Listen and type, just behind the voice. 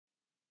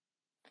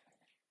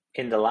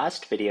In the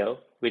last video,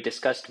 we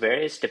discussed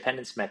various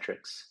dependence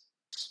metrics.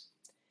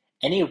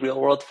 Any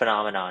real-world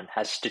phenomenon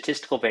has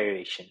statistical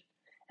variation,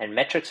 and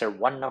metrics are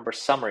one-number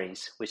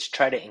summaries which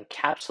try to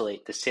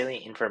encapsulate the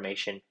salient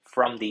information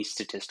from these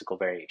statistical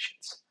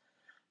variations.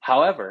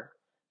 However,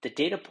 the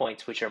data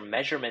points which are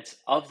measurements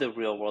of the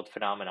real-world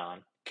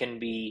phenomenon can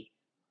be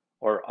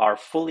or are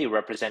fully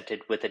represented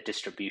with a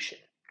distribution.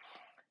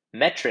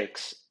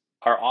 Metrics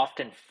are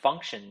often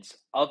functions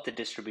of the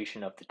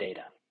distribution of the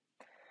data.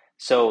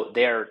 So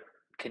they're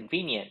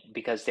convenient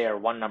because they are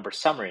one-number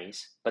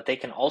summaries, but they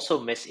can also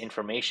miss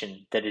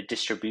information that a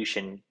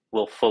distribution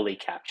will fully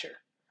capture.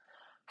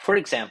 For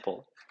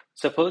example,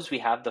 suppose we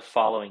have the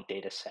following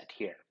data set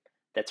here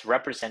that's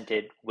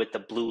represented with the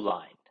blue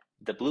line.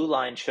 The blue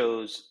line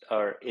shows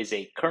or is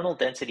a kernel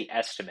density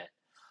estimate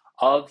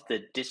of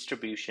the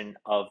distribution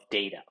of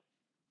data.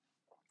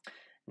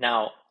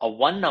 Now, a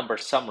one-number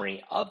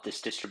summary of this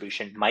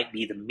distribution might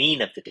be the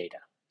mean of the data.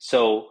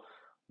 So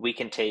we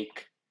can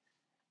take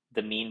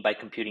the mean by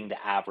computing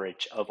the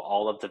average of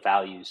all of the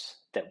values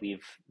that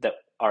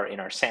are in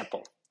our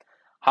sample.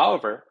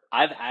 However,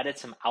 I've added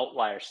some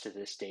outliers to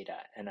this data,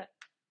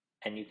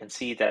 and you can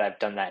see that I've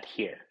done that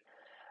here.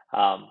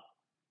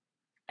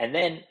 And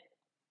then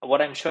what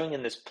I'm showing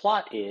in this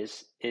plot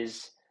is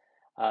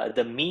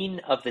the mean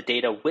of the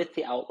data with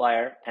the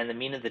outlier and the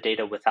mean of the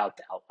data without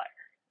the outlier.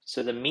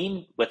 So the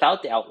mean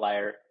without the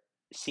outlier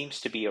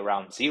seems to be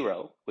around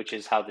 0, which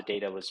is how the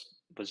data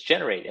was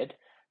generated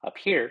up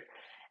here.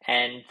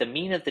 And the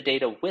mean of the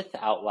data with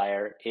the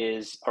outlier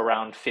is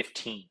around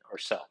 15 or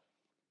so.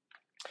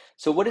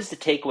 So what is the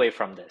takeaway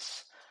from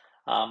this?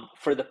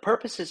 For the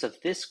purposes of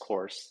this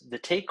course, the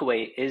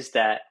takeaway is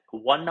that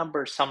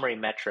one-number summary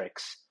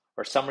metrics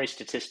or summary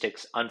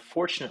statistics,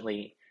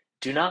 unfortunately,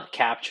 do not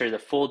capture the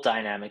full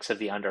dynamics of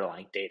the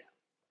underlying data.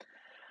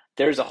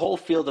 There's a whole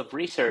field of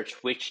research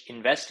which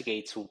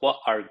investigates what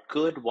are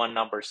good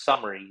one-number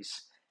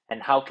summaries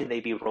and how can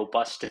they be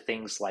robust to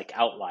things like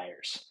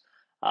outliers.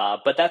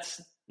 But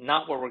that's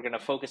not what we're going to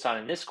focus on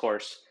in this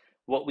course.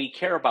 What we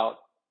care about,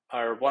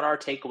 or what our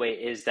takeaway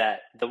is, that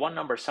the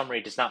one-number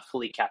summary does not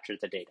fully capture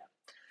the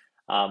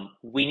data.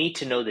 We need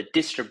to know the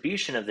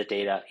distribution of the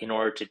data in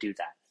order to do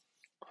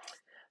that.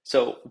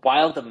 So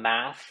while the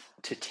math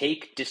to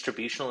take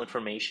distributional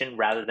information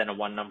rather than a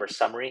one-number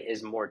summary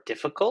is more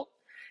difficult,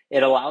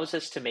 it allows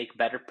us to make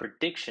better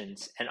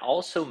predictions and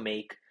also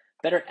make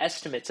better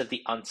estimates of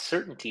the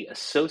uncertainty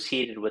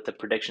associated with the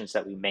predictions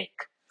that we make.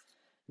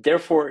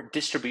 Therefore,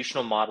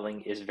 distributional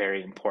modeling is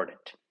very important.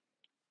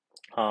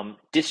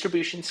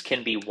 Distributions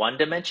can be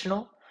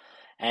one-dimensional,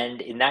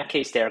 and in that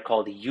case, they are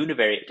called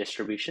univariate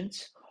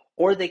distributions,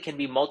 or they can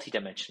be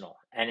multidimensional,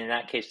 and in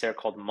that case, they're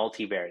called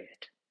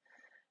multivariate.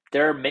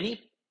 There are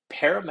many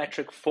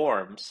parametric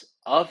forms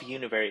of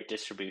univariate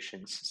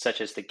distributions,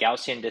 such as the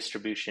Gaussian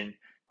distribution,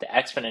 the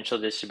exponential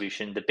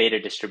distribution, the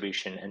beta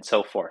distribution, and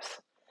so forth.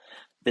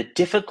 The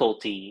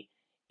difficulty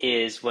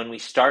is when we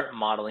start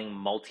modeling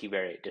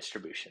multivariate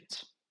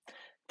distributions.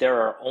 There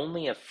are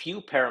only a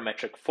few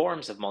parametric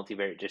forms of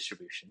multivariate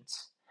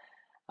distributions.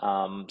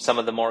 Some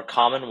of the more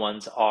common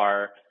ones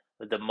are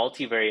the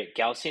multivariate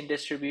Gaussian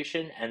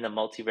distribution and the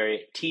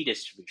multivariate T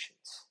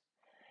distributions.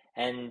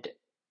 And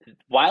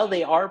while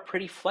they are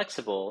pretty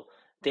flexible,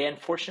 they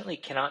unfortunately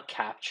cannot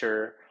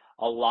capture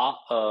a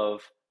lot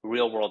of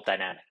real-world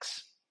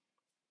dynamics.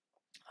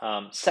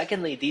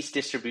 Secondly, these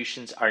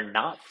distributions are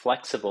not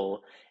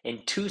flexible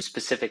in two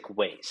specific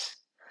ways.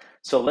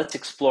 So let's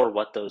explore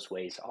what those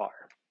ways are.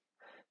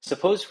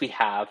 Suppose we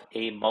have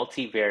a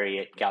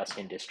multivariate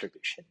Gaussian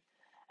distribution,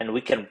 and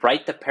we can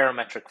write the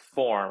parametric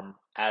form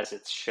as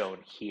it's shown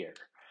here,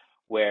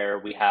 where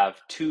we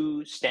have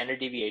two standard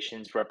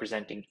deviations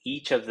representing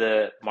each of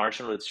the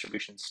marginal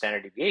distribution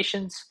standard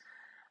deviations,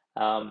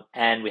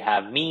 and we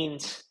have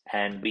means,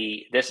 and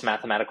this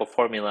mathematical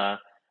formula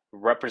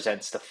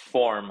represents the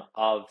form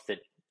of the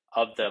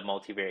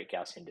multivariate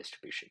Gaussian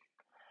distribution.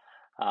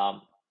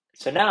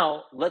 So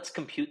now let's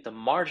compute the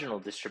marginal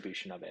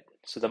distribution of it.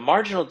 So the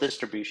marginal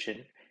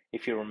distribution,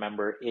 if you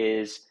remember,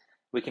 is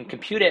we can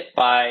compute it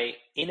by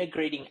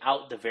integrating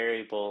out the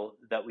variable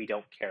that we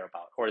don't care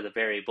about, or the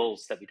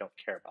variables that we don't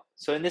care about.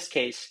 So in this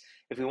case,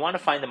 if we want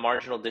to find the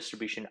marginal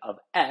distribution of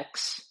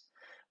x,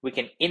 we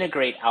can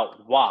integrate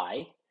out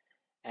y,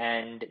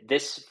 and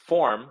this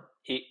form,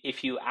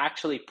 if you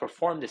actually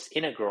perform this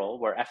integral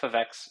where f of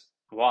x,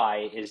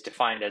 y is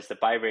defined as the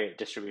bivariate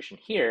distribution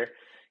here,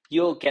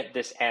 you'll get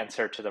this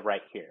answer to the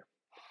right here.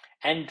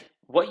 And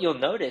what you'll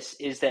notice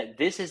is that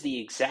this is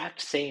the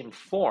exact same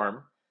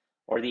form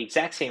or the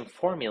exact same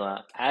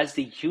formula as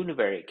the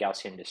univariate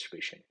Gaussian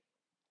distribution.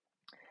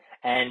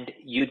 And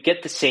you'd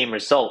get the same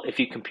result if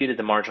you computed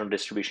the marginal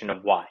distribution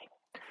of y.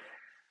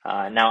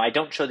 Now, I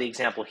don't show the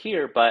example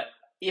here, but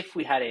if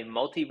we had a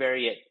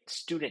multivariate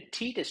student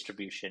t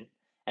distribution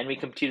and we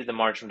computed the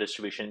marginal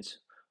distributions,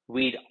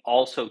 we'd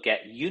also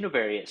get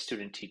univariate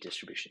student t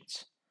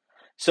distributions.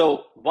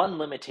 So one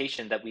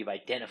limitation that we've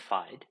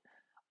identified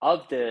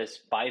of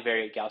this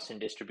bivariate Gaussian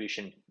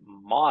distribution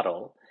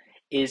model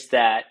is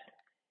that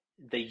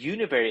the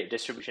univariate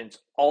distributions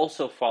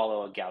also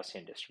follow a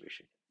Gaussian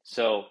distribution.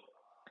 So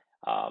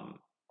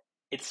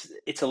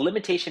it's a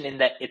limitation in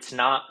that it's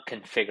not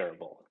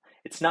configurable.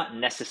 It's not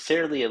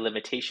necessarily a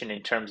limitation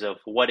in terms of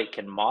what it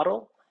can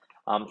model,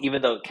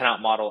 even though it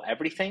cannot model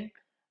everything.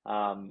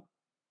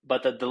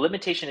 But the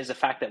limitation is the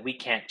fact that we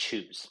can't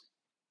choose.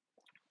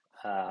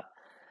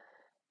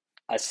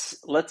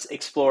 Let's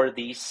explore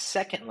the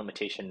second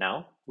limitation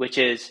now, which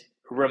is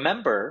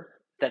remember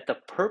that the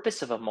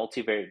purpose of a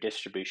multivariate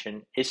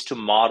distribution is to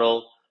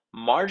model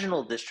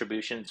marginal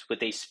distributions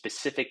with a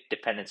specific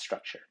dependent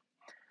structure.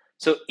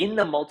 So in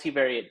the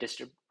multivariate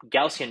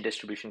Gaussian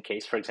distribution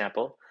case, for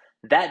example,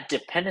 that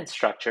dependent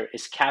structure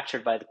is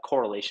captured by the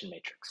correlation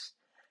matrix.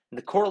 And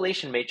the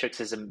correlation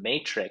matrix is a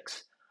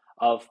matrix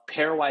of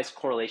pairwise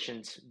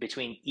correlations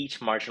between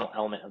each marginal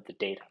element of the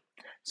data.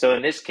 So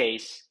in this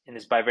case, in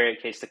this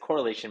bivariate case, the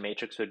correlation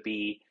matrix would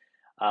be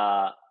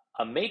a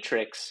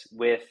matrix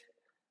with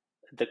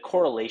the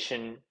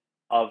correlation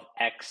of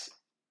x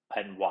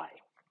and y.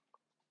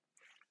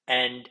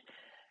 And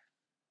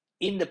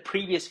in the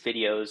previous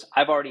videos,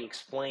 I've already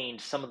explained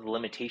some of the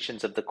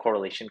limitations of the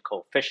correlation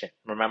coefficient.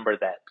 Remember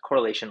that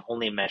correlation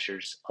only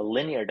measures a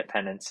linear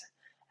dependence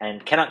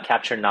and cannot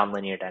capture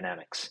nonlinear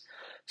dynamics.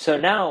 So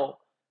now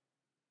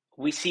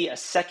we see a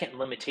second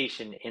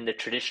limitation in the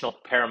traditional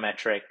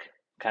parametric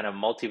kind of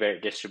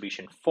multivariate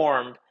distribution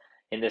formed,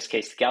 in this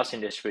case, the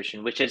Gaussian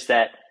distribution, which is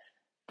that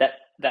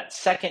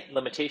second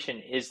limitation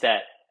is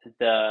that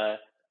the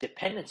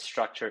dependence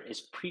structure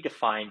is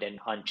predefined and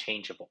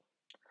unchangeable.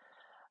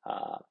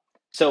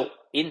 So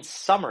in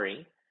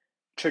summary,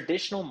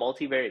 traditional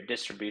multivariate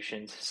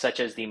distributions, such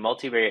as the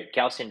multivariate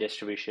Gaussian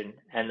distribution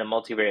and the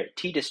multivariate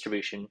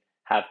t-distribution,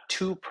 have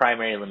two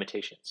primary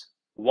limitations.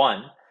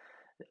 One,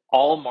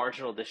 all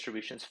marginal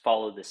distributions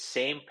follow the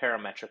same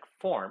parametric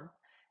form,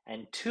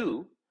 and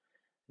two,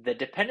 the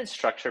dependence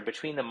structure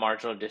between the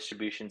marginal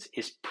distributions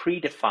is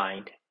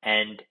predefined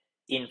and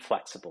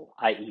inflexible,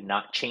 i.e.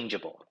 not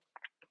changeable.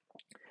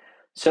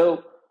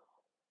 So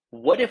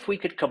what if we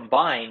could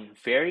combine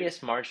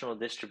various marginal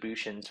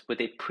distributions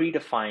with a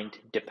predefined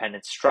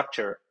dependent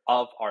structure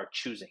of our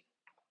choosing?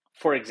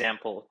 For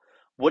example,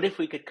 what if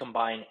we could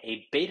combine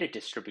a beta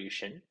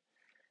distribution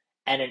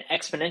and an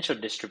exponential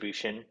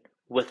distribution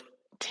with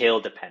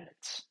tail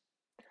dependence?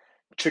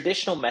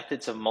 Traditional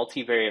methods of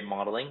multivariate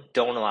modeling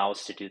don't allow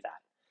us to do that.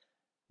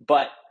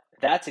 But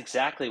that's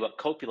exactly what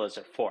copulas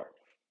are for.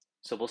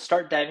 So we'll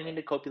start diving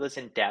into copulas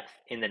in depth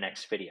in the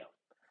next video.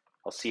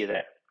 I'll see you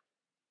there.